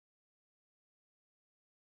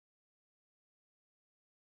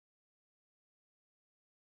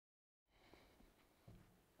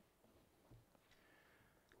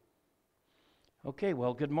Okay,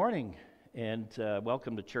 well, good morning, and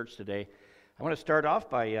welcome to church today. I want to start off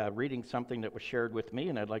by reading something that was shared with me,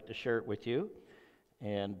 and I'd like to share it with you.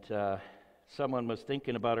 And someone was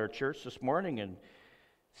thinking about our church this morning and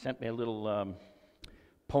sent me a little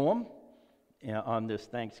poem on this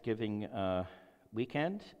Thanksgiving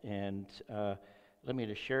weekend, and let me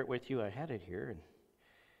just share it with you. I had it here,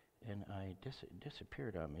 and it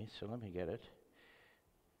disappeared on me, so let me get it.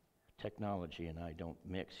 Technology and I don't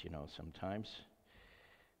mix, sometimes.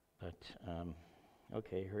 But,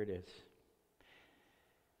 okay, here it is.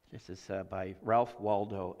 This is by Ralph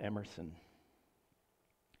Waldo Emerson.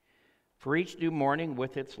 For each new morning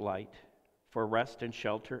with its light, for rest and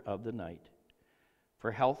shelter of the night,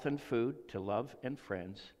 for health and food, to love and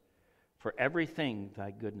friends, for everything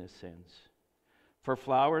thy goodness sends, for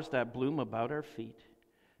flowers that bloom about our feet,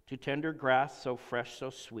 to tender grass so fresh,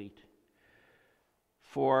 so sweet,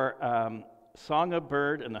 for song of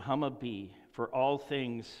bird and the hum of bee, for all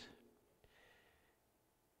things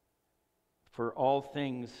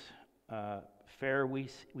fair we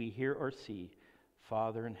hear or see,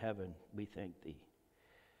 Father in heaven, we thank thee.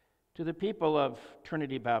 To the people of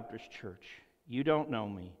Trinity Baptist Church, you don't know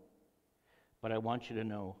me, but I want you to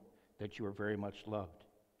know that you are very much loved.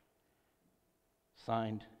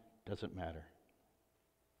 Signed, doesn't matter.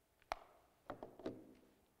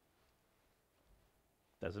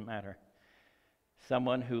 Doesn't matter.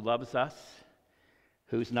 Someone who loves us,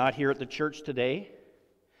 who's not here at the church today.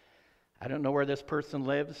 I don't know where this person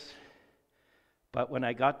lives, but when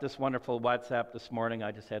I got this wonderful WhatsApp this morning,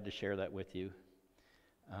 I just had to share that with you.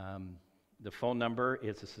 The phone number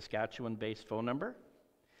is a Saskatchewan-based phone number,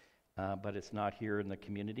 but it's not here in the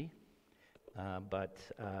community. But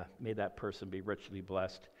may that person be richly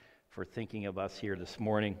blessed for thinking of us here this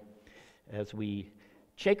morning as we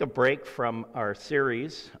take a break from our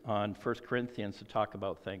series on 1 Corinthians to talk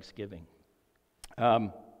about Thanksgiving.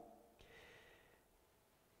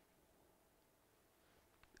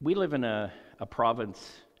 We live in a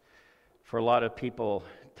province, for a lot of people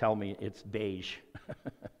tell me it's beige.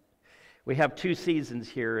 We have two seasons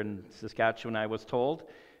here in Saskatchewan, I was told.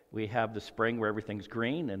 We have the spring where everything's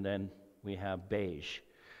green, and then we have beige.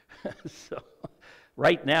 So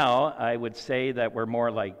right now, I would say that we're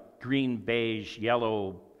more like green, beige,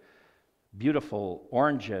 yellow, beautiful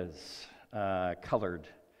oranges colored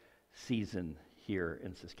season here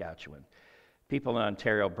in Saskatchewan. People in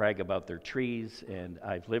Ontario brag about their trees, and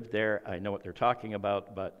I've lived there. I know what they're talking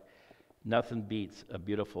about, but nothing beats a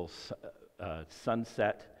beautiful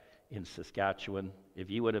sunset in Saskatchewan. If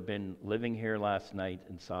you would have been living here last night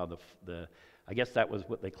and saw the I guess that was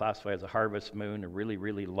what they classify as a harvest moon, a really,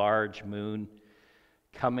 really large moon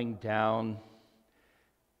coming down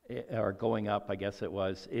or going up, I guess it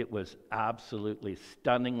was absolutely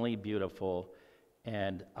stunningly beautiful,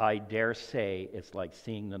 and I dare say it's like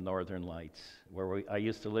seeing the Northern Lights. I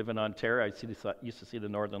used to live in Ontario, I used to see the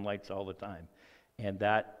Northern Lights all the time, and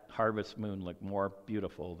that harvest moon looked more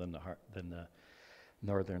beautiful than the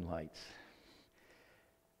Northern Lights.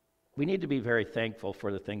 We need to be very thankful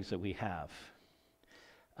for the things that we have.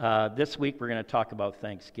 This week we're going to talk about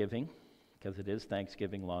Thanksgiving, because it is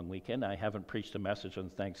Thanksgiving long weekend. I haven't preached a message on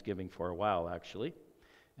Thanksgiving for a while, actually,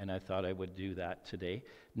 and I thought I would do that today.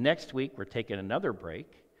 Next week, we're taking another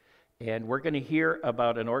break, and we're going to hear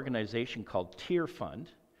about an organization called Tear Fund,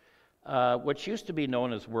 which used to be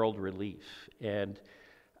known as World Relief. And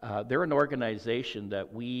they're an organization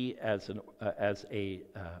that we, as an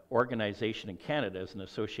organization in Canada, as an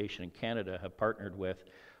association in Canada, have partnered with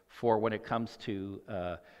for when it comes to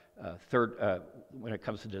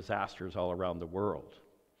disasters all around the world.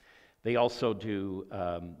 They also do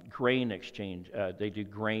grain exchange. They do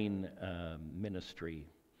grain ministry,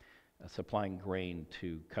 supplying grain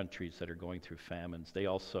to countries that are going through famines. They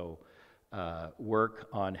also work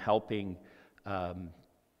on helping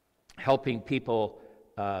people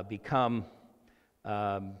become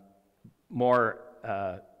more.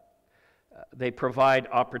 They provide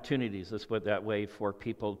opportunities, let's put it that way, for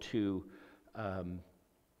people to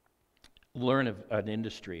learn an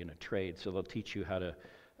industry and a trade. So they'll teach you how to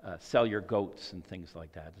sell your goats and things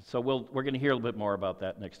like that. So we're going to hear a little bit more about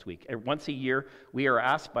that next week. Once a year, we are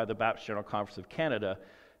asked by the Baptist General Conference of Canada,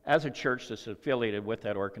 as a church that's affiliated with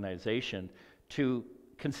that organization, to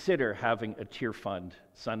consider having a Tear Fund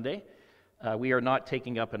Sunday. We are not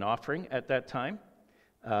taking up an offering at that time,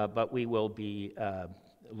 but we will be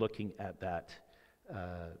looking at that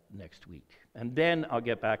next week. And then I'll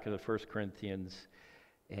get back to the 1 Corinthians,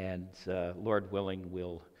 and Lord willing,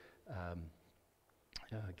 we'll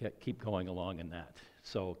keep going along in that.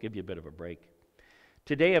 So I'll give you a bit of a break.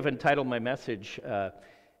 Today I've entitled my message,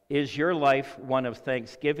 Is your life one of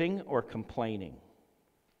thanksgiving or complaining?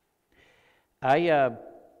 Here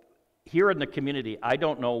in the community, I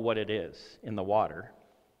don't know what it is in the water,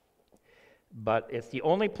 but it's the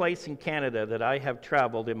only place in Canada that I have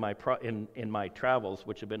traveled in my travels,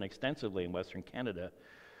 which have been extensively in Western Canada,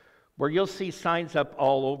 where you'll see signs up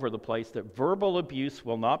all over the place that verbal abuse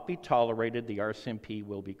will not be tolerated, the RCMP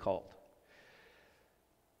will be called.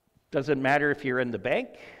 Doesn't matter if you're in the bank,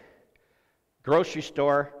 grocery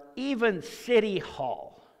store, even City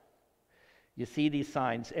Hall. You see these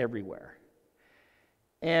signs everywhere.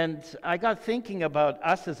 And I got thinking about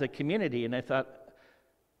us as a community, and I thought,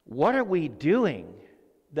 what are we doing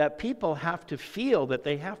that people have to feel that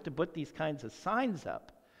they have to put these kinds of signs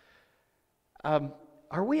up?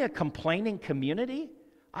 Are we a complaining community?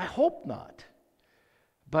 I hope not.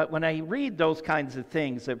 But when I read those kinds of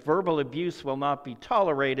things, that verbal abuse will not be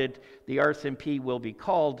tolerated, the RCMP will be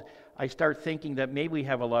called, I start thinking that maybe we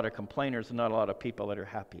have a lot of complainers and not a lot of people that are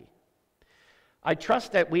happy. I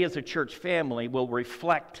trust that we as a church family will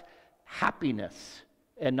reflect happiness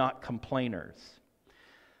and not complainers.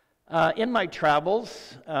 In my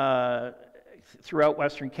travels throughout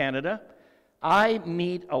Western Canada, I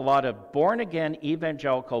meet a lot of born-again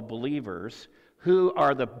evangelical believers who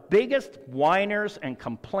are the biggest whiners and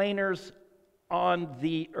complainers on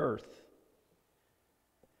the earth.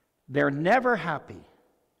 They're never happy.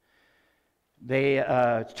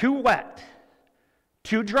 It's too wet,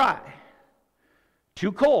 too dry,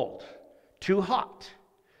 too cold, too hot.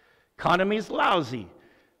 Economy's lousy.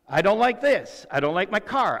 I don't like this. I don't like my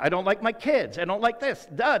car. I don't like my kids. I don't like this.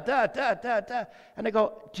 And I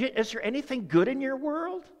go, is there anything good in your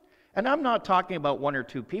world? And I'm not talking about one or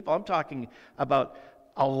two people. I'm talking about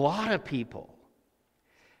a lot of people.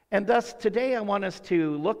 And thus, today I want us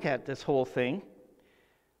to look at this whole thing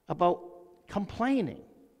about complaining.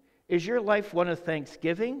 Is your life one of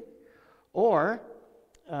thanksgiving? Or,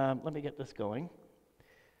 let me get this going.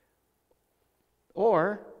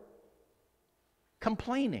 Or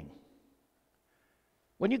complaining.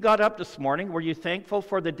 When you got up this morning, were you thankful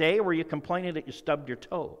for the day, or were you complaining that you stubbed your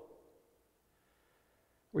toe?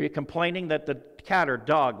 Were you complaining that the cat or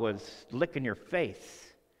dog was licking your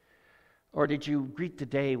face? Or did you greet the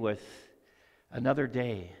day with another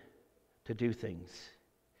day to do things?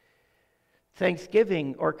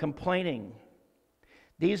 Thanksgiving or complaining.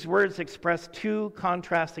 These words express two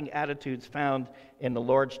contrasting attitudes found in the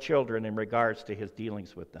Lord's children in regards to his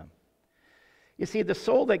dealings with them. You see, the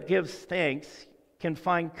soul that gives thanks can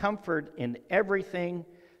find comfort in everything.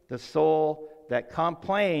 The soul that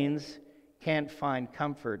complains can't find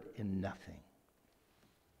comfort in nothing.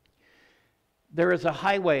 There is a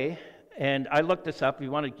highway, and I looked this up. If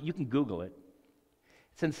you want to, you can Google it.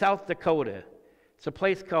 It's in South Dakota. It's a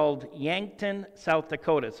place called Yankton, South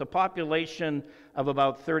Dakota. It's a population of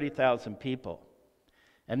about 30,000 people.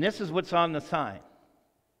 And this is what's on the sign.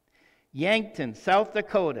 Yankton, South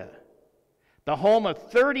Dakota, the home of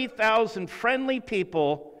 30,000 friendly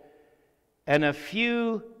people and a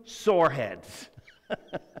few soreheads.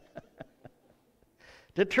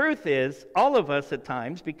 The truth is, all of us at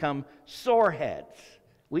times become soreheads.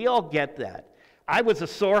 We all get that. I was a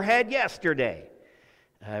sorehead yesterday.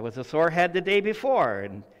 I was a sorehead the day before,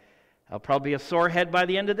 and I'll probably be a sorehead by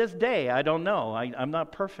the end of this day. I don't know. I'm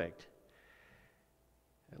not perfect.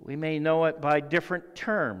 We may know it by different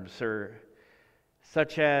terms, or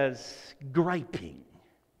such as griping,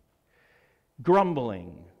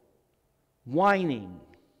 grumbling, whining,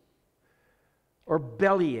 or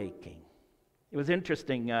belly aching. It was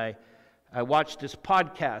interesting. I watched this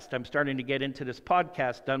podcast. I'm starting to get into this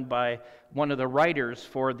podcast done by one of the writers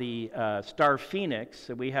for the Star Phoenix.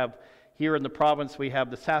 We have here in the province, we have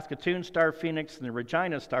the Saskatoon Star Phoenix and the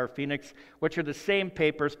Regina Star Phoenix, which are the same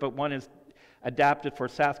papers, but one is adapted for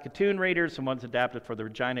Saskatoon Raiders and one's adapted for the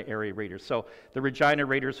Regina area Raiders. So the Regina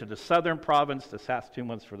Raiders are the southern province, the Saskatoon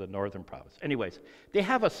one's for the northern province. Anyways, they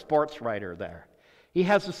have a sports writer there. He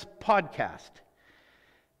has a podcast.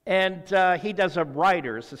 And he does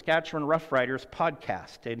a Saskatchewan Rough Riders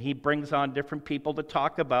podcast, and he brings on different people to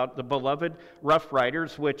talk about the beloved Rough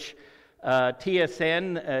Riders, which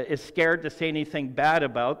TSN is scared to say anything bad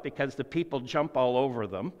about because the people jump all over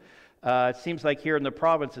them. It seems like here in the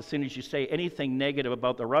province, as soon as you say anything negative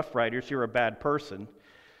about the Rough Riders, you're a bad person.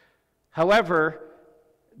 However,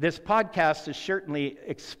 this podcast is certainly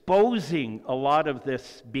exposing a lot of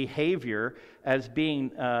this behavior as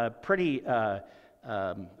being pretty...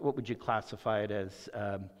 what would you classify it as?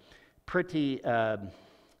 Pretty,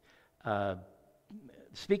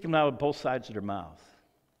 speaking out of both sides of their mouth.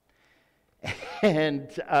 And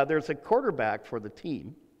there's a quarterback for the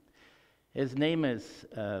team. His name is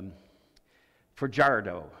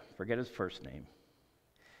Fajardo. Forget his first name.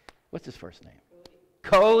 What's his first name?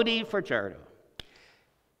 Cody Fajardo.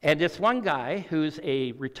 And this one guy, who's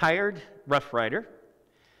a retired Rough Rider,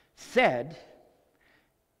 said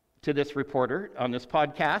to this reporter on this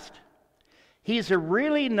podcast, he's a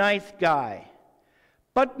really nice guy,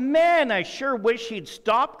 but man, I sure wish he'd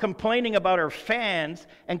stop complaining about our fans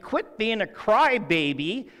and quit being a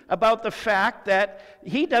crybaby about the fact that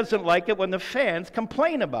he doesn't like it when the fans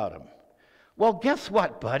complain about him. Well, guess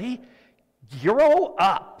what, buddy? Grow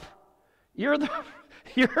up. You're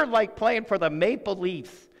like playing for the Maple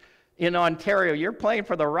Leafs in Ontario. You're playing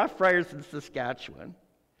for the Rough Riders in Saskatchewan.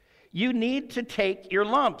 You need to take your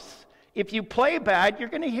lumps. If you play bad, you're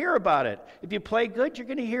going to hear about it. If you play good, you're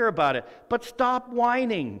going to hear about it. But stop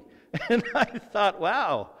whining. And I thought,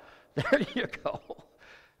 wow, there you go.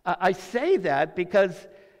 I say that because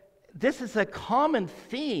this is a common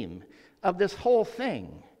theme of this whole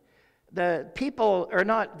thing. The people are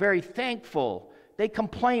not very thankful. They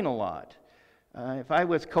complain a lot. If I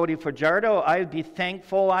was Cody Fajardo, I'd be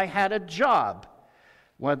thankful I had a job.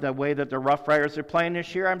 Well, the way that the Rough Riders are playing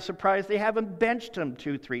this year, I'm surprised they haven't benched him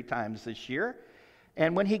 2-3 times this year.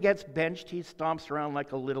 And when he gets benched, he stomps around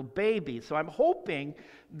like a little baby. So I'm hoping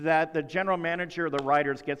that the general manager of the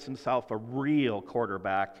Riders gets himself a real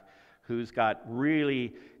quarterback who's got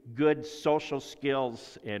really good social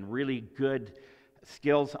skills and really good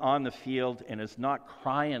skills on the field and is not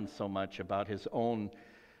crying so much about his own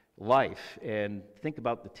life. And think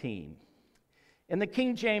about the team. In the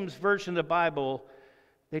King James Version of the Bible,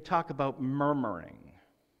 they talk about murmuring.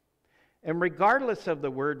 And regardless of the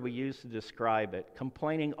word we use to describe it,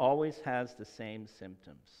 complaining always has the same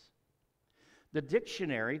symptoms. The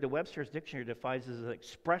dictionary, the Webster's Dictionary, defines it as an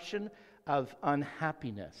expression of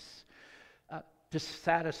unhappiness,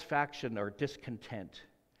 dissatisfaction, or discontent.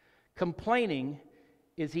 Complaining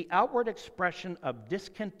is the outward expression of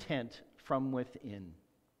discontent from within.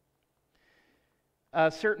 A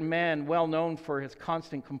certain man, well known for his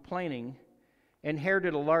constant complaining,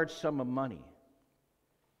 inherited a large sum of money.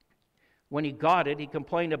 When he got it, he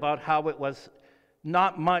complained about how it was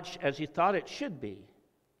not much as he thought it should be.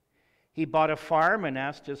 He bought a farm and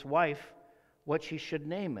asked his wife what she should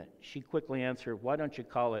name it. She quickly answered, "Why don't you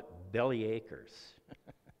call it Belly Acres?"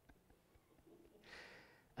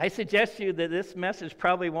 I suggest to you that this message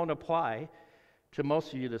probably won't apply to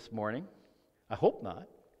most of you this morning. I hope not.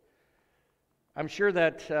 I'm sure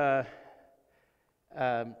that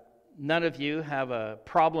none of you have a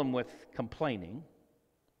problem with complaining,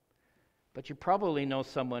 but you probably know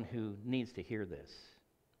someone who needs to hear this.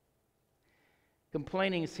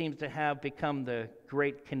 Complaining seems to have become the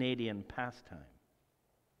great Canadian pastime.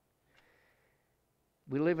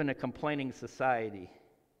 We live in a complaining society.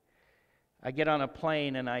 I get on a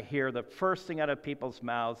plane and I hear the first thing out of people's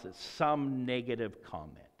mouths is some negative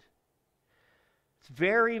comment. It's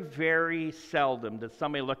very, very seldom that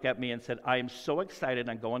somebody look at me and said, "I am so excited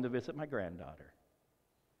I'm going to visit my granddaughter."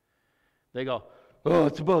 They go, "Oh,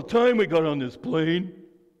 it's about time we got on this plane.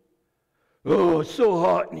 Oh, it's so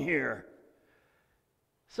hot in here."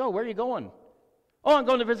 "So, where are you going?" "Oh, I'm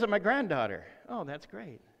going to visit my granddaughter." "Oh, that's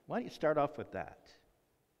great. Why don't you start off with that?"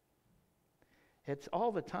 It's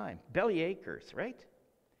all the time. Belly acres, right?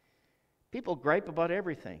 People gripe about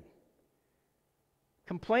everything.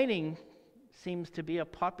 Complaining seems to be a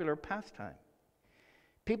popular pastime.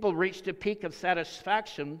 People reach the peak of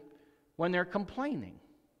satisfaction when they're complaining.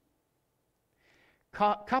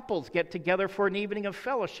 Couples get together for an evening of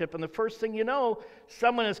fellowship, and the first thing you know,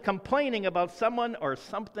 someone is complaining about someone or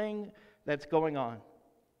something that's going on.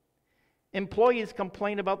 Employees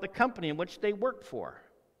complain about the company in which they work for.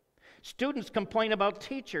 Students complain about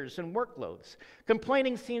teachers and workloads.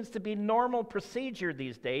 Complaining seems to be normal procedure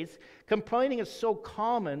these days. Complaining is so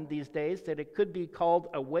common these days that it could be called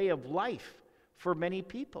a way of life for many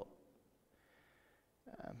people.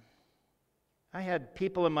 I had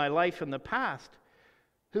people in my life in the past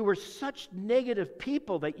who were such negative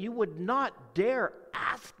people that you would not dare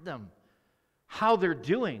ask them how they're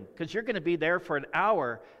doing, because you're going to be there for an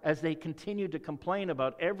hour as they continue to complain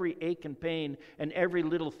about every ache and pain and every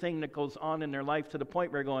little thing that goes on in their life, to the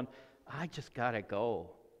point where you're going, "I just got to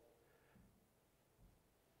go."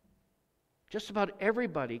 Just about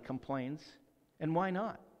everybody complains, and why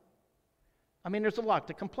not? I mean, there's a lot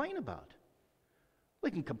to complain about.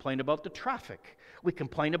 We can complain about the traffic. We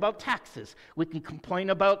complain about taxes. We can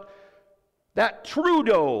complain about that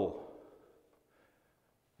Trudeau,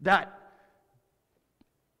 that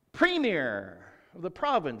premier of the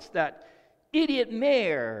province that idiot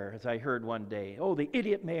mayor, as I heard one day. Oh, the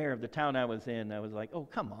idiot mayor of the town I was in. I was like, oh,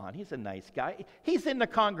 come on, he's a nice guy. He's in the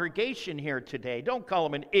congregation here today. Don't call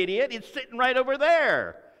him an idiot. He's sitting right over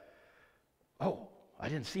there. Oh, I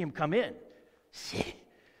didn't see him come in.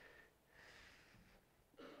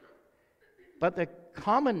 But the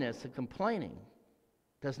commonness of complaining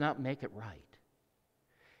does not make it right.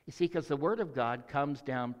 You see, because the Word of God comes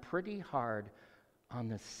down pretty hard on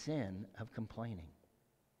the sin of complaining.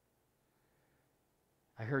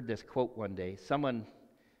 I heard this quote one day. Someone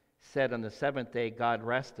said on the seventh day God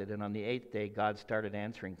rested, and on the eighth day God started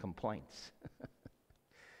answering complaints.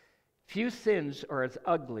 Few sins are as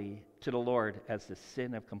ugly to the Lord as the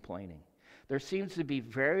sin of complaining. There seems to be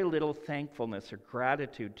very little thankfulness or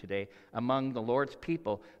gratitude today among the Lord's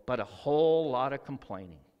people, but a whole lot of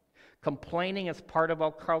complaining. Complaining is part of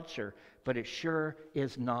our culture, but it sure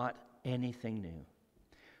is not anything new.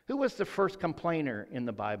 Who was the first complainer in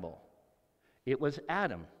the Bible? It was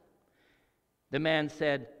Adam. The man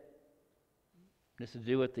said, this is to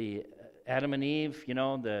do with the Adam and Eve, you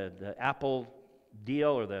know, the apple deal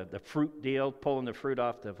or the fruit deal, pulling the fruit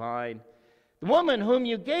off the vine. The woman whom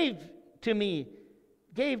you gave to me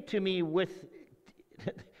with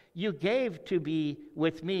you gave to be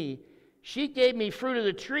with me. She gave me fruit of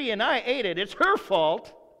the tree and I ate it. It's her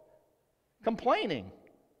fault. Complaining.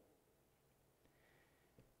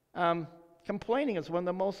 Complaining is one of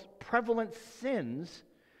the most prevalent sins,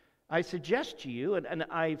 I suggest to you, and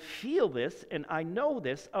I feel this and I know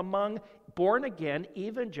this among born-again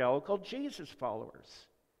evangelical Jesus followers.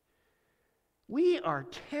 We are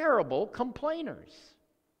terrible complainers.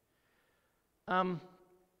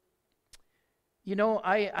 You know,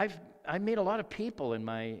 I've met a lot of people in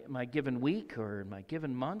my given week or in my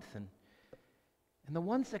given month, and the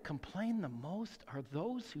ones that complain the most are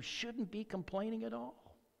those who shouldn't be complaining at all.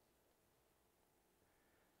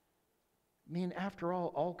 I mean, after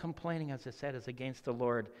all complaining, as I said, is against the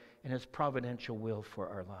Lord and His providential will for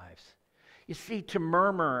our lives. You see, to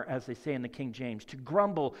murmur, as they say in the King James, to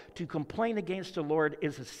grumble, to complain against the Lord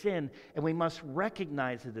is a sin, and we must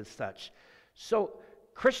recognize it as such. So,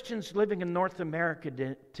 Christians living in North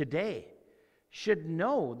America today should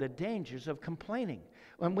know the dangers of complaining.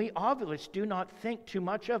 When we obviously do not think too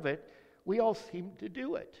much of it, we all seem to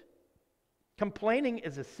do it. Complaining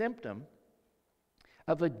is a symptom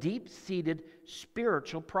of a deep-seated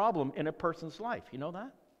spiritual problem in a person's life. You know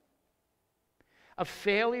that? A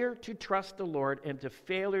failure to trust the Lord and to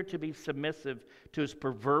failure to be submissive to His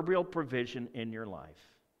proverbial provision in your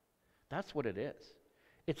life. That's what it is.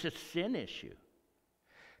 It's a sin issue.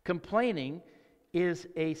 Complaining is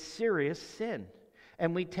a serious sin,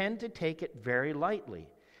 and we tend to take it very lightly,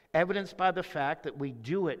 evidenced by the fact that we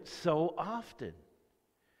do it so often.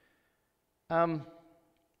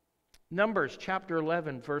 Numbers chapter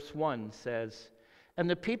 11, verse 1 says, "And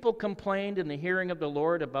the people complained in the hearing of the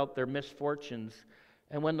Lord about their misfortunes,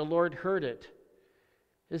 and when the Lord heard it,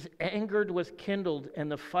 His anger was kindled,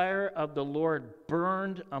 and the fire of the Lord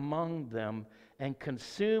burned among them and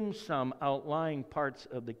consumed some outlying parts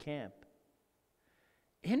of the camp."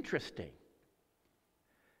 Interesting.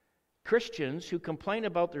 Christians who complain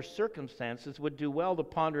about their circumstances would do well to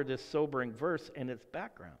ponder this sobering verse and its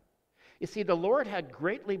background. You see, the Lord had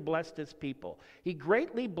greatly blessed His people. He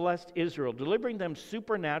greatly blessed Israel, delivering them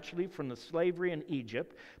supernaturally from the slavery in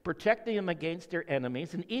Egypt, protecting them against their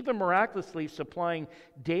enemies, and even miraculously supplying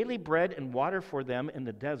daily bread and water for them in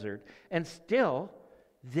the desert. And still,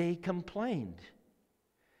 they complained.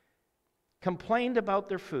 Complained about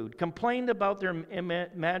their food, complained about their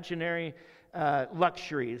imaginary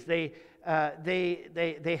luxuries they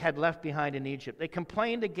had left behind in Egypt. They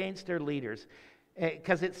complained against their leaders.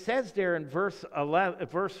 Because it says there in verse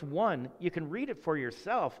 1, you can read it for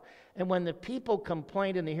yourself. And when the people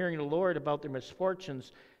complained in the hearing of the Lord about their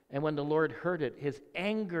misfortunes, and when the Lord heard it, His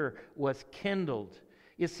anger was kindled.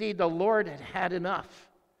 You see, the Lord had had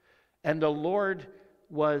enough. And the Lord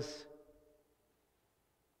was,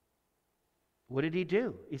 what did He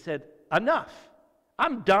do? He said, enough.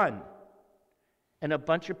 I'm done. And a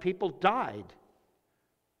bunch of people died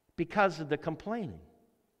because of the complaining.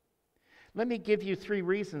 Let me give you 3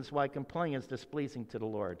 reasons why complaining is displeasing to the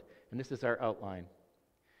Lord. And this is our outline.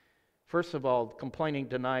 First of all, complaining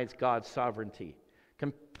denies God's sovereignty.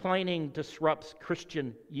 Complaining disrupts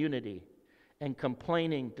Christian unity. And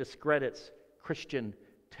complaining discredits Christian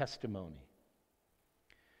testimony.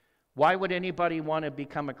 Why would anybody want to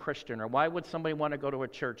become a Christian? Or why would somebody want to go to a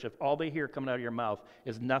church if all they hear coming out of your mouth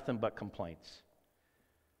is nothing but complaints?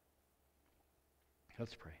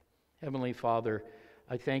 Let's pray. Heavenly Father,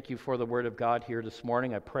 I thank You for the Word of God here this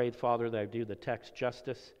morning. I pray, Father, that I do the text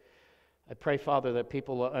justice. I pray, Father, that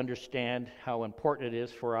people will understand how important it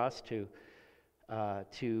is for us to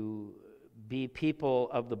be people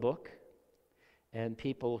of the book and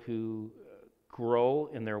people who grow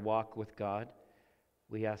in their walk with God.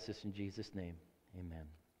 We ask this in Jesus' name. Amen.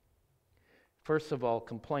 First of all,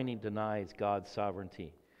 complaining denies God's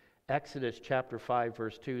sovereignty. Exodus chapter 5,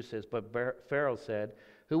 verse 2 says, "But Pharaoh said,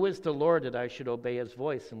 'Who is the Lord that I should obey his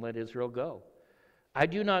voice and let Israel go? I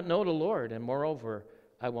do not know the Lord, and moreover,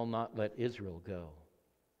 I will not let Israel go.'"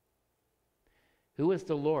 Who is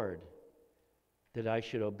the Lord that I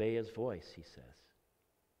should obey his voice, he says.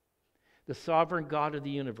 The sovereign God of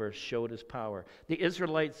the universe showed his power. The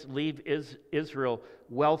Israelites leave Egypt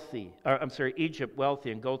wealthy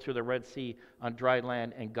and go through the Red Sea on dry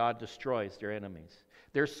land, and God destroys their enemies.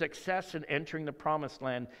 Their success in entering the promised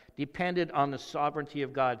land depended on the sovereignty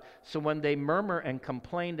of God. So when they murmur and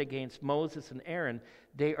complained against Moses and Aaron,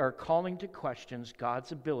 they are calling to questions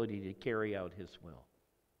God's ability to carry out his will.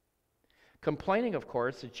 Complaining, of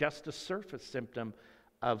course, is just a surface symptom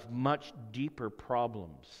of much deeper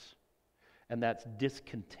problems, and that's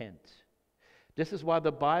discontent. This is why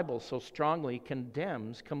the Bible so strongly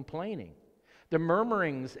condemns complaining. The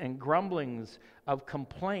murmurings and grumblings of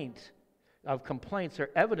complaints are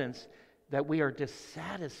evidence that we are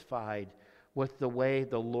dissatisfied with the way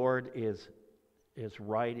the Lord is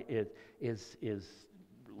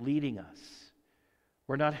leading us.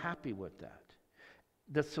 We're not happy with that.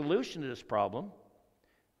 The solution to this problem,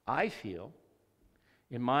 I feel,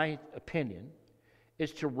 in my opinion,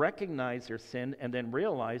 is to recognize their sin and then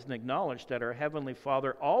realize and acknowledge that our Heavenly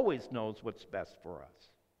Father always knows what's best for us,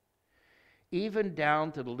 even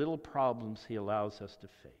down to the little problems he allows us to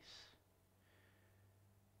face.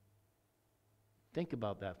 Think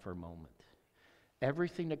about that for a moment.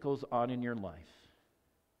 Everything that goes on in your life,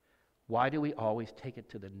 why do we always take it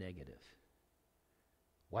to the negative?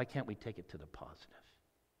 Why can't we take it to the positive?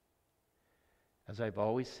 As I've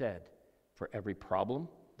always said, for every problem,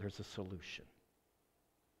 there's a solution.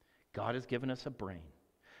 God has given us a brain.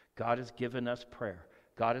 God has given us prayer.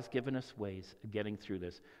 God has given us ways of getting through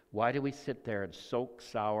this. Why do we sit there and soak,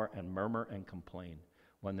 sour, and murmur and complain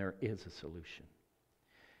when there is a solution?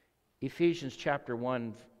 Ephesians chapter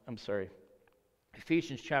 1,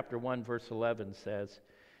 verse 11 says,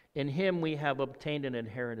 "In him we have obtained an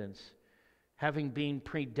inheritance, having been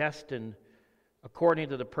predestined according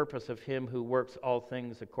to the purpose of him who works all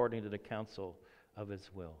things according to the counsel of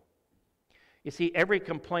his will." You see, every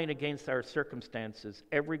complaint against our circumstances,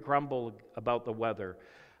 every grumble about the weather,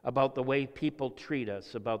 about the way people treat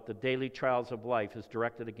us, about the daily trials of life is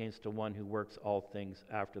directed against the one who works all things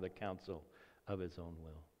after the counsel of his own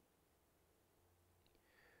will.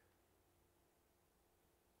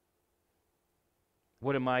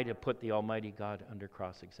 What am I to put the Almighty God under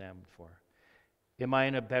cross-examined for? Am I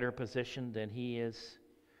in a better position than he is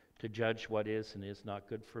to judge what is and is not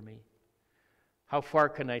good for me? How far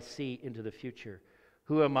can I see into the future?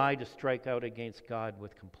 Who am I to strike out against God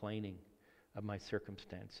with complaining of my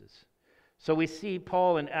circumstances? So we see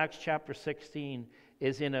Paul in Acts chapter 16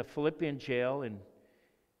 is in a Philippian jail,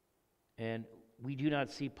 and we do not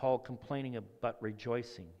see Paul complaining but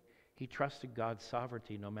rejoicing. He trusted God's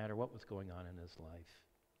sovereignty no matter what was going on in his life.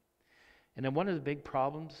 And then one of the big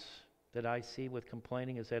problems that I see with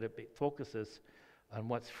complaining is that it focuses on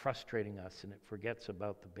what's frustrating us and it forgets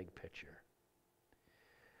about the big picture.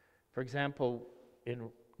 For example,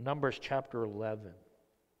 in Numbers chapter 11,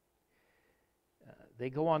 they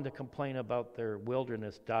go on to complain about their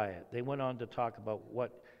wilderness diet. They went on to talk about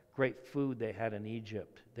what great food they had in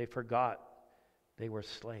Egypt. They forgot they were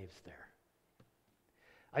slaves there.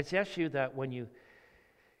 I suggest to you that when you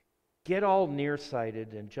get all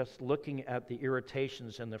nearsighted and just looking at the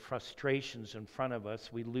irritations and the frustrations in front of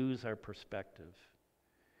us, we lose our perspective.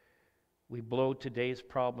 We blow today's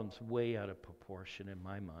problems way out of proportion in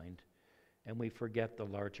my mind, and we forget the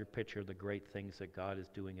larger picture of the great things that God is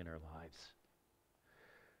doing in our lives.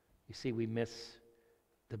 You see, we miss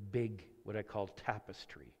the big, what I call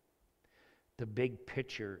tapestry. The big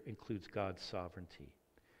picture includes God's sovereignty.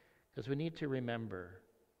 Because we need to remember,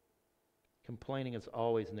 complaining is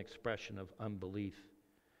always an expression of unbelief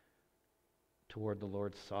toward the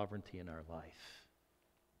Lord's sovereignty in our life.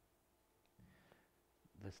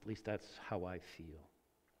 At least that's how I feel.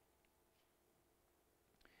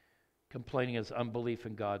 Complaining is unbelief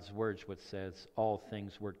in God's words, which says, all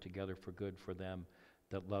things work together for good for them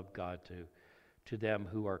that love God, to them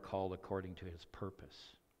who are called according to his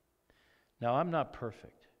purpose. Now, I'm not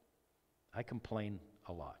perfect. I complain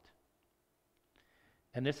a lot.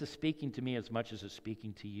 And this is speaking to me as much as it's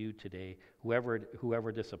speaking to you today,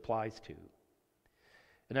 whoever this applies to.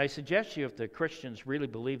 And I suggest to you, if the Christians really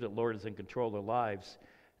believe that the Lord is in control of their lives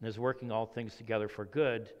and is working all things together for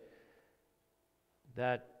good,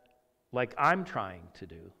 that, like I'm trying to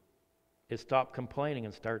do, is stop complaining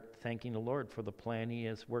and start thanking the Lord for the plan He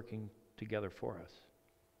is working together for us.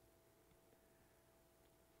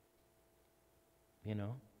 You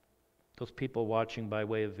know, those people watching by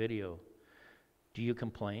way of video, do you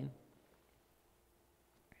complain?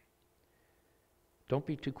 Don't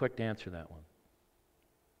be too quick to answer that one.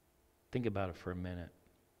 Think about it for a minute.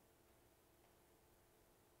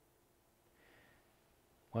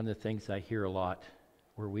 One of the things I hear a lot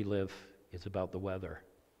where we live is about the weather.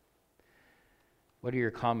 What are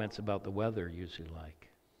your comments about the weather usually like?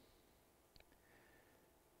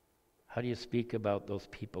 How do you speak about those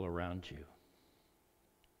people around you?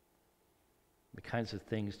 What kinds of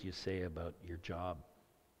things do you say about your job?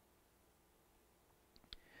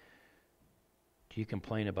 Do you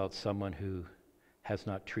complain about someone who has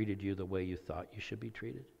not treated you the way you thought you should be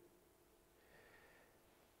treated?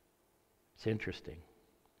 It's interesting.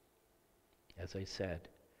 As I said,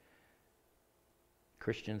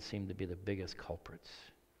 Christians seem to be the biggest culprits.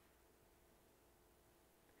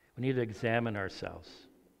 We need to examine ourselves.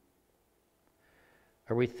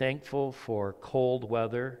 Are we thankful for cold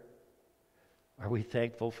weather? Are we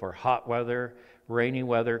thankful for hot weather, rainy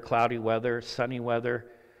weather, cloudy weather, sunny weather?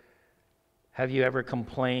 Have you ever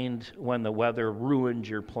complained when the weather ruined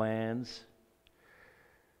your plans?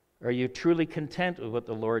 Are you truly content with what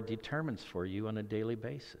the Lord determines for you on a daily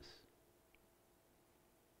basis?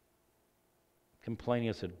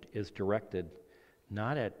 Complaining is directed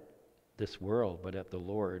not at this world, but at the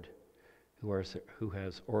Lord who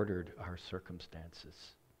has ordered our circumstances.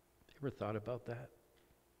 You ever thought about that?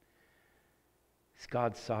 It's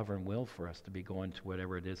God's sovereign will for us to be going to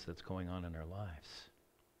whatever it is that's going on in our lives.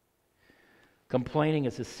 Complaining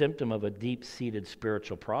is a symptom of a deep-seated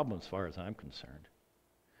spiritual problem as far as I'm concerned.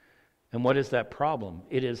 And what is that problem?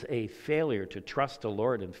 It is a failure to trust the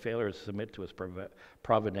Lord and failure to submit to His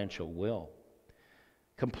providential will.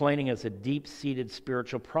 Complaining is a deep-seated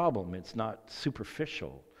spiritual problem. It's not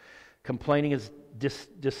superficial. Complaining is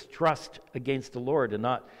distrust against the Lord and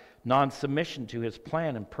not non-submission to His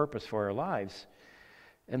plan and purpose for our lives.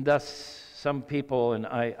 And thus, some people, and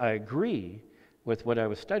I agree with what I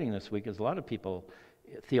was studying this week, is a lot of people,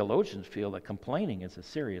 theologians, feel that complaining is a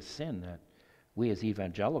serious sin that we as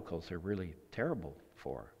evangelicals are really terrible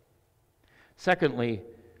for. Secondly,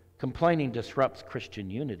 complaining disrupts Christian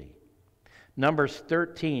unity. Numbers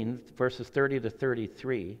 13, verses 30 to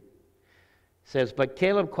 33, says, "But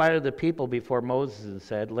Caleb quieted the people before Moses and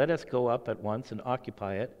said, 'Let us go up at once and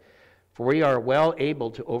occupy it, for we are well able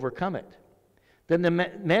to overcome it.' Then the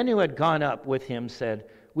men who had gone up with him said,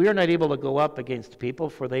 'We are not able to go up against the people,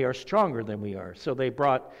 for they are stronger than we are.' So they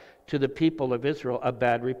brought to the people of Israel a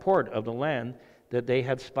bad report of the land that they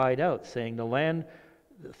had spied out, saying, 'The land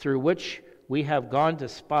through which we have gone to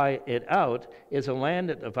spy it out is a land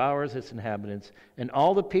that devours its inhabitants, and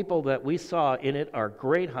all the people that we saw in it are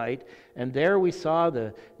great height, and there we saw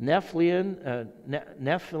the Nephilims,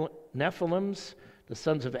 the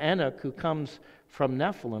sons of Anak, who comes from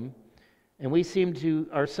Nephilim, and we seemed to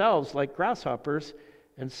ourselves like grasshoppers,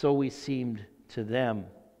 and so we seemed to them.'"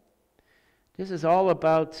 This is all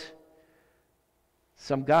about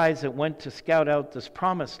some guys that went to scout out this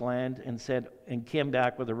promised land and came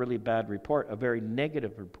back with a really bad report, a very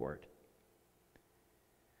negative report.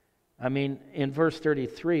 I mean, in verse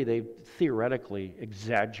 33, they theoretically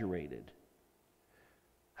exaggerated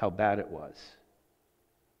how bad it was.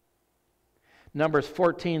 Numbers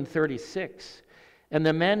 14:36, "And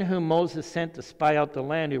the men whom Moses sent to spy out the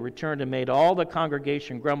land, who returned and made all the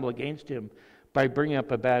congregation grumble against him by bringing up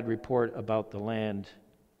a bad report about the land."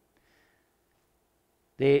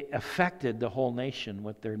 They affected the whole nation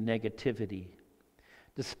with their negativity.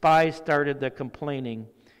 The spies started the complaining,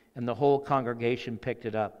 and the whole congregation picked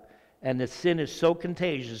it up. And the sin is so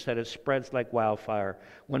contagious that it spreads like wildfire.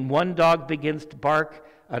 When one dog begins to bark,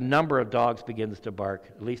 a number of dogs begins to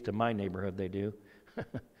bark. At least in my neighborhood they do.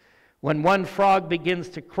 When one frog begins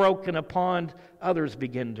to croak in a pond, others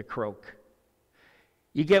begin to croak.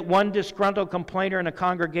 You get one disgruntled complainer in a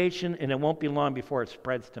congregation, and it won't be long before it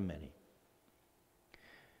spreads to many.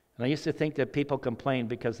 And I used to think that people complained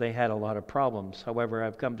because they had a lot of problems. However,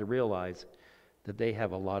 I've come to realize that they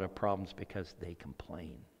have a lot of problems because they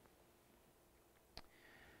complain.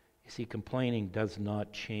 You see, complaining does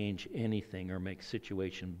not change anything or make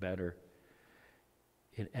situation better.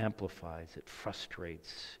 It amplifies, it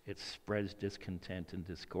frustrates, it spreads discontent and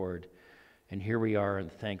discord. And here we are on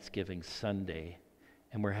Thanksgiving Sunday,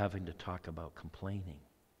 and we're having to talk about complaining.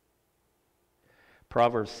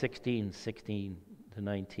 Proverbs 16:16 to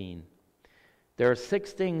 19. There are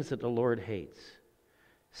 6 things that the Lord hates.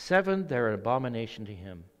 7, they're an abomination to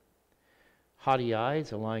him. Haughty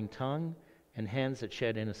eyes, a lying tongue, and hands that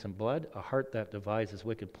shed innocent blood, a heart that devises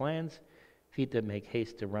wicked plans, feet that make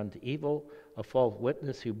haste to run to evil, a false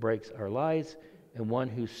witness who breaks our lies, and one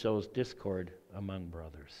who sows discord among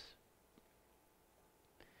brothers.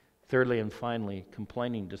 Thirdly and finally,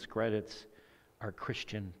 complaining discredits our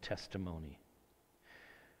Christian testimony.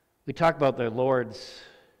 We talk about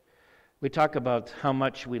we talk about how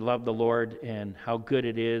much we love the Lord and how good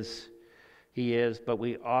He is, but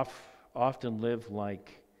we often live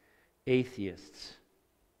like atheists,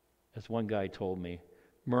 as one guy told me,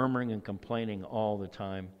 murmuring and complaining all the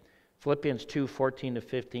time. Philippians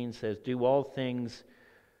 2:14-15 says, "Do all things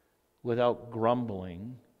without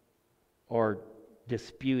grumbling or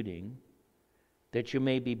disputing, that you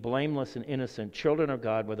may be blameless and innocent, children of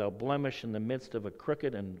God without blemish in the midst of a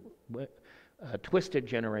crooked and twisted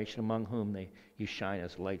generation among whom you shine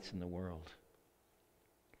as lights in the world."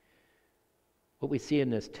 What we see in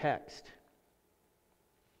this text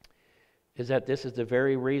is that this is the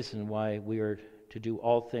very reason why we are to do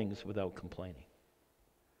all things without complaining,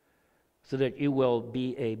 so that you will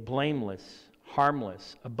be a blameless,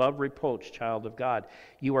 harmless, above reproach child of God.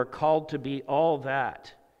 You are called to be all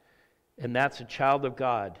that, and that's a child of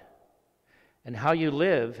God. And how you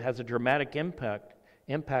live has a dramatic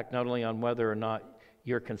impact not only on whether or not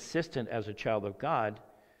you're consistent as a child of God,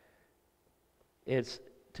 it's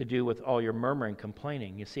to do with all your murmuring,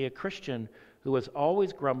 complaining. You see, a Christian who is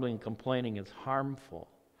always grumbling and complaining is harmful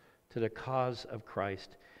to the cause of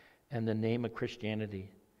Christ and the name of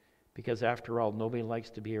Christianity. Because after all, nobody likes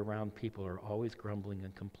to be around people who are always grumbling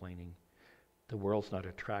and complaining. The world's not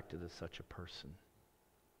attracted to such a person.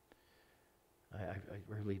 I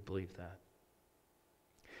really believe that.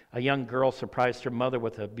 A young girl surprised her mother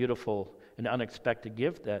with a beautiful and unexpected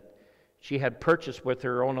gift that she had purchased with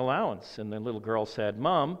her own allowance. And the little girl said,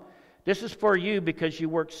 "Mom, this is for you because you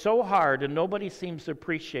worked so hard and nobody seems to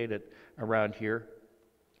appreciate it around here."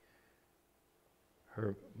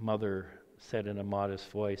 Her mother said in a modest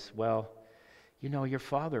voice, "Well, you know, your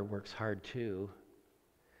father works hard too."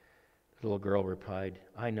 The little girl replied,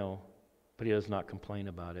 "I know, but he does not complain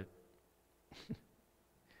about it."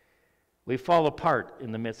 We fall apart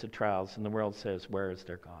in the midst of trials, and the world says, "Where is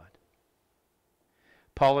their God?"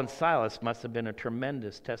 Paul and Silas must have been a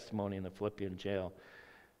tremendous testimony in the Philippian jail.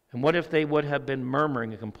 And what if they would have been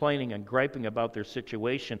murmuring and complaining and griping about their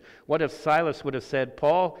situation? What if Silas would have said,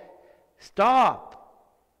 "Paul, stop.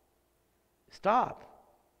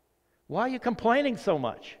 Why are you complaining so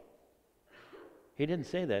much?" He didn't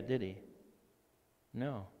say that, did he?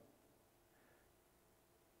 No.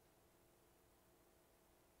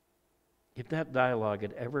 If that dialogue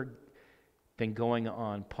had ever been going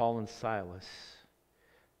on, Paul and Silas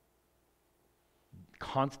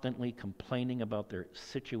constantly complaining about their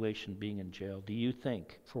situation being in jail, do you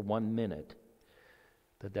think for 1 minute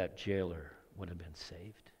that jailer would have been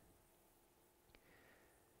saved?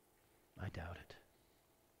 I doubt it.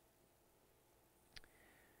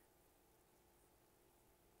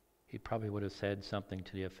 He probably would have said something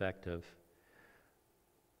to the effect of,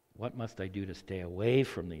 "What must I do to stay away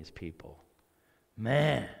from these people?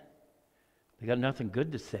 Man, they got nothing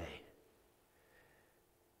good to say."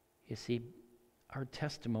 You see, our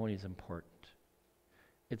testimony is important.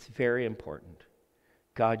 It's very important.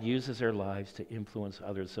 God uses our lives to influence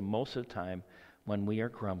others, and most of the time, when we are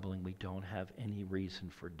grumbling, we don't have any reason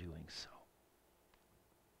for doing so.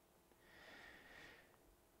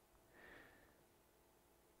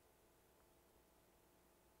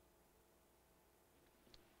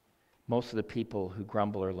 Most of the people who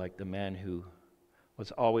grumble are like the man who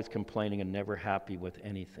was always complaining and never happy with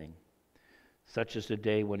anything, such as the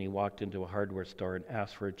day when he walked into a hardware store and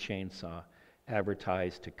asked for a chainsaw,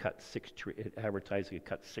 advertised he could cut 6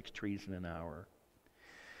 trees in an hour.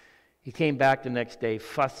 He came back the next day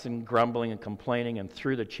fussing, grumbling, and complaining, and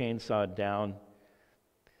threw the chainsaw down.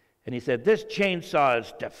 And he said, "This chainsaw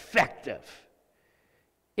is defective.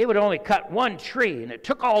 It would only cut 1 tree, and it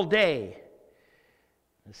took all day."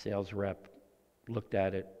 The sales rep looked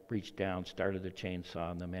at it, reached down, started the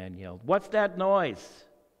chainsaw, and the man yelled, "What's that noise?"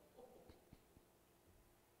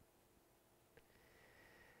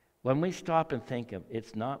 When we stop and think of it,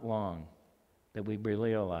 it's not long that we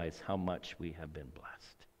realize how much we have been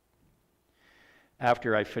blessed.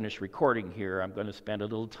 After I finish recording here, I'm going to spend a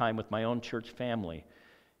little time with my own church family,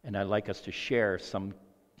 and I'd like us to share some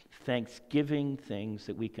Thanksgiving things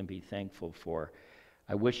that we can be thankful for.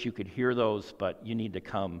 I wish you could hear those, but you need to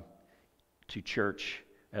come to church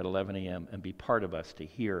at 11 a.m. and be part of us to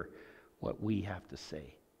hear what we have to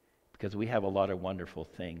say. because we have a lot of wonderful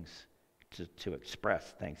things to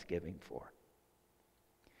express thanksgiving for.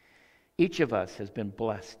 Each of us has been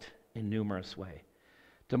blessed in numerous ways.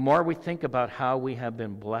 The more we think about how we have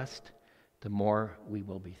been blessed, the more we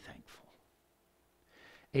will be thankful.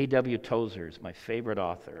 A.W. Tozer is my favorite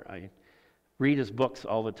author. I read his books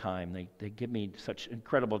all the time. They give me such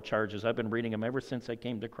incredible charges. I've been reading them ever since I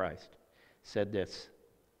came to Christ. Said this: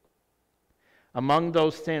 among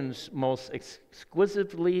those sins most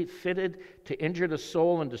exquisitely fitted to injure the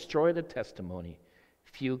soul and destroy the testimony,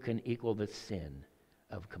 few can equal the sin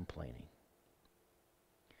of complaining.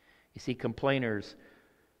 You see, complainers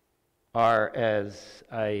are, as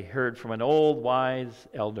I heard from an old wise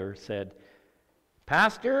elder said,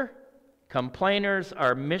 Pastor, complainers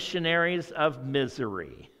are missionaries of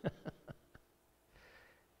misery.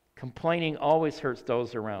 Complaining always hurts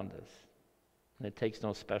those around us. And it takes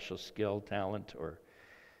no special skill, talent, or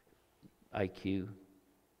IQ.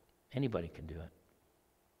 Anybody can do it.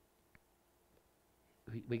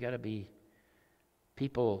 We got to be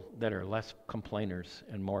people that are less complainers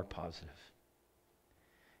and more positive.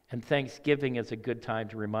 And Thanksgiving is a good time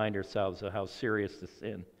to remind ourselves of how serious the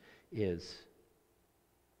sin is.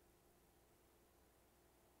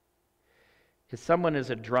 If someone is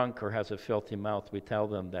a drunk or has a filthy mouth, we tell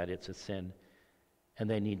them that it's a sin and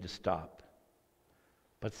they need to stop.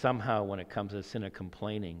 But somehow when it comes to the sin of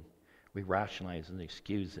complaining, we rationalize and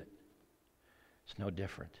excuse it. It's no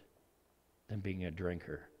different than being a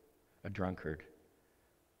drinker, a drunkard,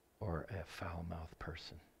 or a foul-mouthed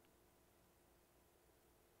person.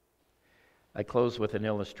 I close with an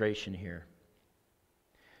illustration here.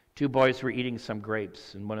 Two boys were eating some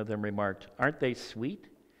grapes, and one of them remarked, "Aren't they sweet?"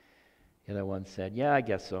 The other one said, "Yeah, I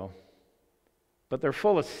guess so. But they're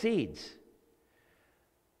full of seeds."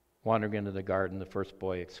 Wandering into the garden, the first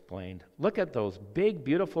boy explained, "Look at those big,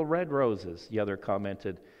 beautiful red roses." The other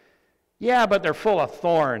commented, "Yeah, but they're full of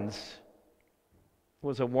thorns." It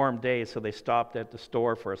was a warm day, so they stopped at the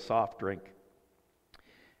store for a soft drink.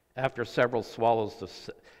 After several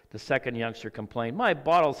swallows, the second youngster complained, "My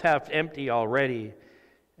bottle's half empty already."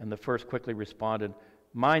 And the first quickly responded,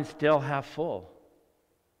 "Mine's still half full."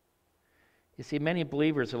 You see, many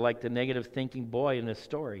believers are like the negative thinking boy in this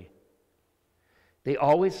story. They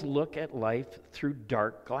always look at life through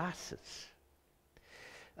dark glasses.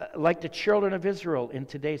 Like the children of Israel in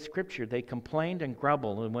today's scripture, they complained and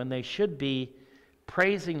grumbled, and when they should be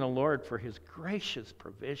praising the Lord for his gracious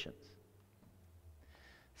provisions.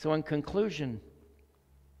 So in conclusion,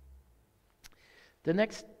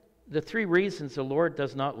 the three reasons the Lord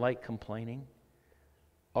does not like complaining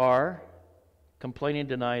are: complaining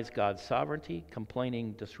denies God's sovereignty,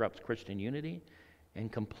 complaining disrupts Christian unity, and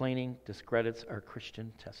complaining discredits our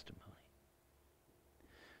Christian testimony.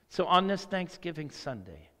 So on this Thanksgiving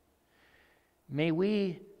Sunday, may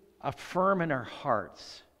we affirm in our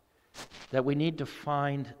hearts that we need to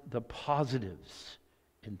find the positives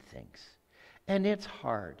in things. And it's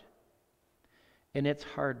hard. And it's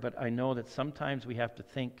hard, but I know that sometimes we have to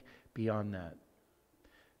think beyond that.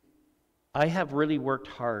 I have really worked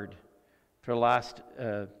hard for the last,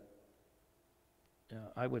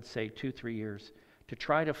 I would say 2-3 years, to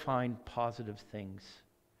try to find positive things.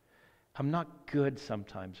 I'm not good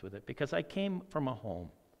sometimes with it because I came from a home.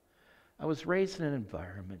 I was raised in an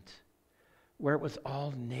environment where it was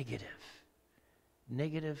all negative.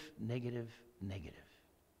 Negative, negative, negative.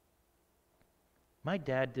 My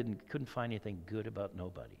dad couldn't find anything good about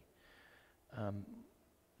nobody.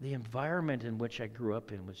 The environment in which I grew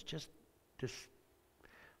up in was just this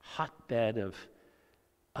hotbed of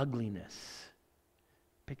ugliness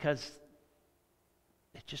because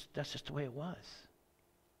that's just the way it was.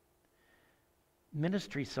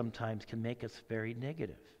 Ministry sometimes can make us very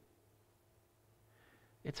negative.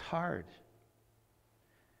 It's hard.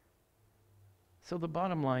 So the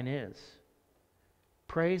bottom line is,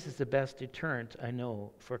 praise is the best deterrent I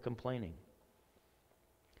know for complaining.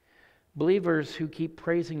 Believers who keep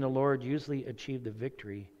praising the Lord usually achieve the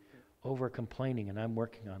victory over complaining, and I'm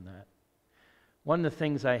working on that. One of the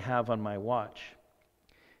things I have on my watch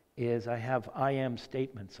is I have I am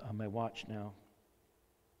statements on my watch now.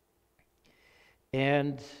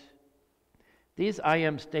 And these I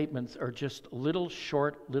am statements are just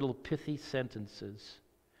short, pithy sentences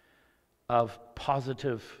of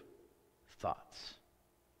positive thoughts.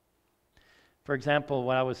 For example,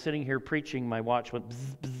 when I was sitting here preaching, my watch went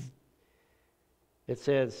bzz, bzz. It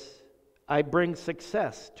says, "I bring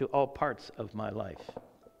success to all parts of my life."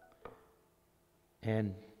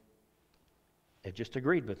 And it just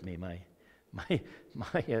agreed with me, my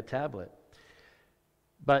tablet.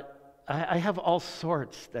 But I have all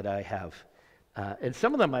sorts that I have And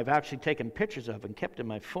some of them I've actually taken pictures of and kept in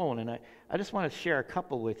my phone. And I just want to share a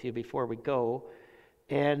couple with you before we go.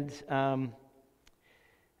 And I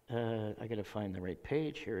got to find the right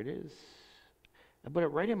page. Here it is. I put it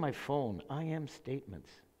right in my phone. I am statements.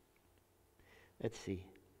 Let's see.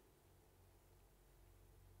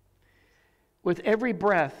 With every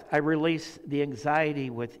breath, I release the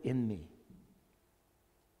anxiety within me.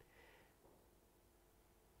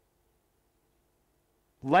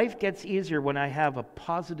 Life gets easier when I have a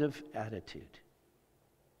positive attitude.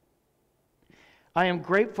 I am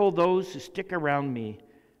grateful those who stick around me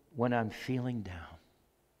when I'm feeling down.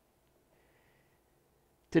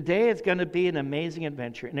 Today is going to be an amazing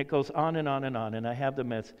adventure, and it goes on and on and on, and I have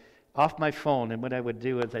them as off my phone, and what I would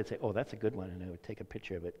do is I'd say, oh, that's a good one, and I would take a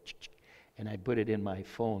picture of it, and I'd put it in my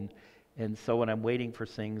phone. And so when I'm waiting for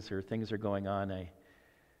things or things are going on, I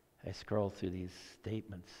scroll through these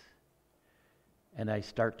statements. And I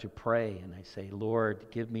start to pray, and I say, Lord,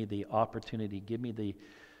 give me the opportunity, give me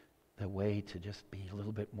the way to just be a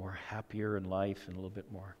little bit more happier in life and a little bit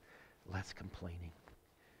more less complaining.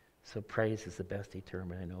 So praise is the best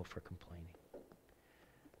term I know for complaining.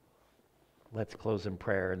 Let's close in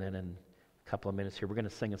prayer, and then in a couple of minutes here, we're going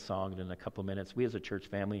to sing a song, and in a couple of minutes, we as a church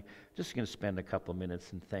family, just going to spend a couple of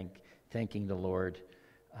minutes and thanking the Lord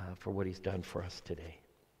for what he's done for us today.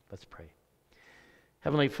 Let's pray.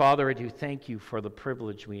 Heavenly Father, I do thank you for the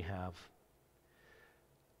privilege we have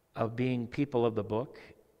of being people of the book.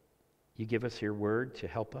 You give us your word to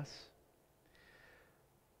help us.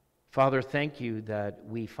 Father, thank you that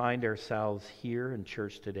we find ourselves here in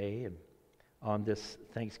church today and on this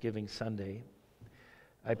Thanksgiving Sunday.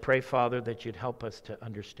 I pray, Father, that you'd help us to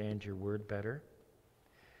understand your word better.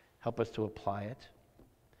 Help us to apply it.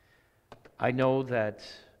 I know that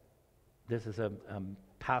this is a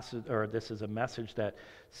passage, or this is a message that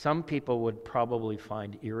some people would probably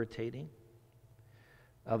find irritating.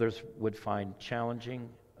 Others would find challenging.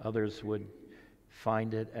 Others would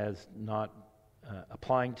find it as not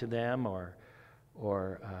applying to them, or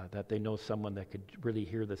that they know someone that could really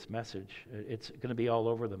hear this message. It's going to be all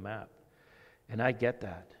over the map. And I get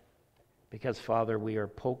that. Because, Father, we are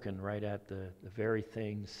poking right at the very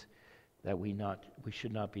things that we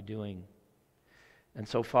should not be doing. And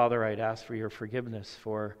so, Father, I'd ask for your forgiveness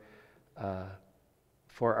for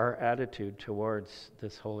our attitude towards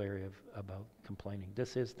this whole area about complaining.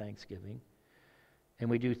 This is Thanksgiving. And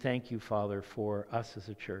we do thank you, Father, for us as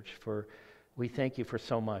a church. We thank you for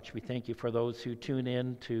so much. We thank you for those who tune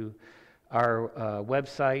in to our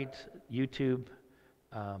website, YouTube,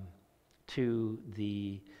 to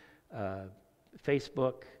the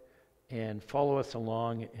Facebook, and follow us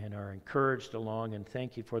along and are encouraged along. And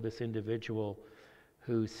thank you for this individual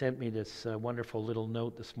who sent me this wonderful little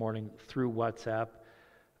note this morning through WhatsApp.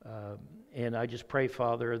 And I just pray,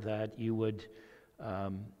 Father, that you would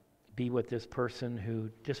be with this person who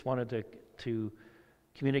just wanted to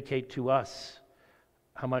communicate to us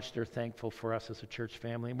how much they're thankful for us as a church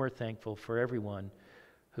family. And we're thankful for everyone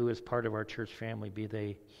who is part of our church family, be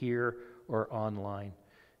they here or online.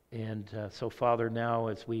 And so, Father, now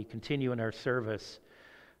as we continue in our service,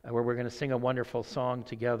 where we're going to sing a wonderful song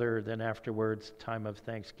together, then afterwards, time of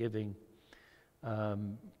thanksgiving,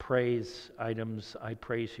 praise items, I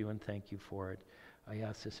praise you and thank you for it. I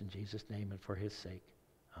ask this in Jesus' name and for his sake.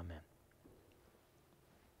 Amen.